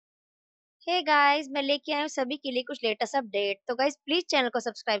Hey guys, मैं लेके आई हूँ सभी के लिए कुछ लेटेस्ट अपडेट। तो गाइस प्लीज चैनल को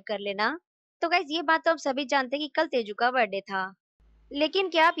सब्सक्राइब कर लेना। तो गाइस ये बात तो हम सभी जानते हैं कि कल तेजू का बर्थडे था। लेकिन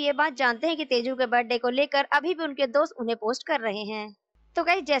क्या आप ये बात जानते हैं कि तेजू के बर्थडे को लेकर अभी भी उनके दोस्त उन्हें पोस्ट कर रहे हैं। तो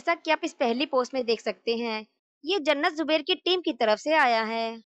गाइस जैसा कि आप इस पहली पोस्ट में देख सकते हैं, ये जन्नत जुबेर की टीम की तरफ से आया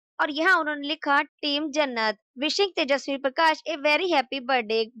है। और यहाँ उन्होंने लिखा, टीम जन्नत wishing Tejasswi Prakash a very happy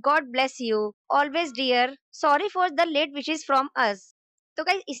birthday, God bless you always dear, sorry for the late wishes from us. तो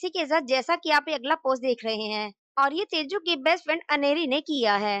गाइस इसी के साथ जैसा कि आप ये अगला पोस्ट देख रहे हैं, और ये तेजू की बेस्ट फ्रेंड अनेरी ने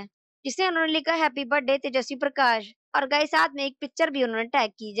किया है, जिसे उन्होंने लिखा हैप्पी बर्थडे तेजस्वी प्रकाश। और गाइस साथ में एक पिक्चर भी उन्होंने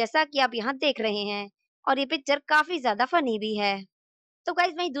टैग की, जैसा कि आप यहाँ देख रहे हैं। और ये पिक्चर काफी ज्यादा फनी भी है। तो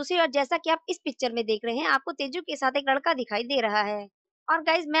गाइस वहीं दूसरी ओर जैसा कि आप इस पिक्चर में देख रहे हैं, आपको तेजू के साथ एक लड़का दिखाई दे रहा है। और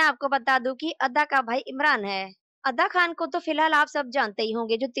गाइस मैं आपको बता दूं कि अदा का भाई इमरान है। अदा खान को तो फिलहाल आप सब जानते ही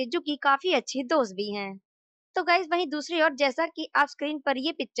होंगे, जो तेजू की काफी अच्छी दोस्त भी हैं। तो गाइस वहीं दूसरी ओर जैसा कि आप स्क्रीन पर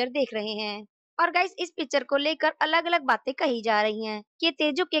ये पिक्चर देख रहे हैं, और गाइस इस पिक्चर को लेकर अलग अलग बातें कही जा रही हैं कि ये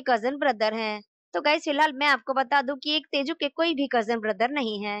तेजू के कजन ब्रदर हैं। तो गाइस फिलहाल मैं आपको बता दूं कि एक तेजू के कोई भी कजन ब्रदर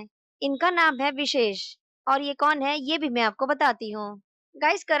नहीं है। इनका नाम है विशेष। और ये कौन है ये भी मैं आपको बताती हूँ।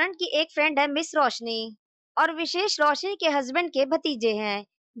 गाइस करण की एक फ्रेंड है मिस रोशनी, और विशेष रोशनी के हस्बैंड के भतीजे हैं।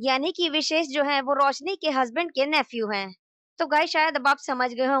 यानी कि विशेष जो है वो रोशनी के हस्बैंड के नेफ्यू हैं। तो गाइस शायद अब आप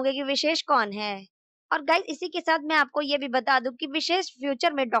समझ गए होंगे कि विशेष कौन है। और गाइस इसी के साथ मैं आपको ये भी बता दूं कि विशेष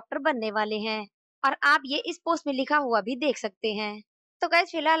फ्यूचर में डॉक्टर बनने वाले हैं। और आप ये इस पोस्ट में लिखा हुआ भी देख सकते हैं। तो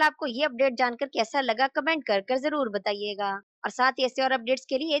गाइस फिलहाल आपको ये अपडेट जानकर कैसा लगा, कमेंट कर जरूर बताइएगा। और साथ ही ऐसे और अपडेट्स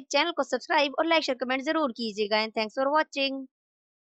के लिए चैनल को सब्सक्राइब और लाइक शेयर कमेंट जरूर कीजिएगा। And thanks for watching.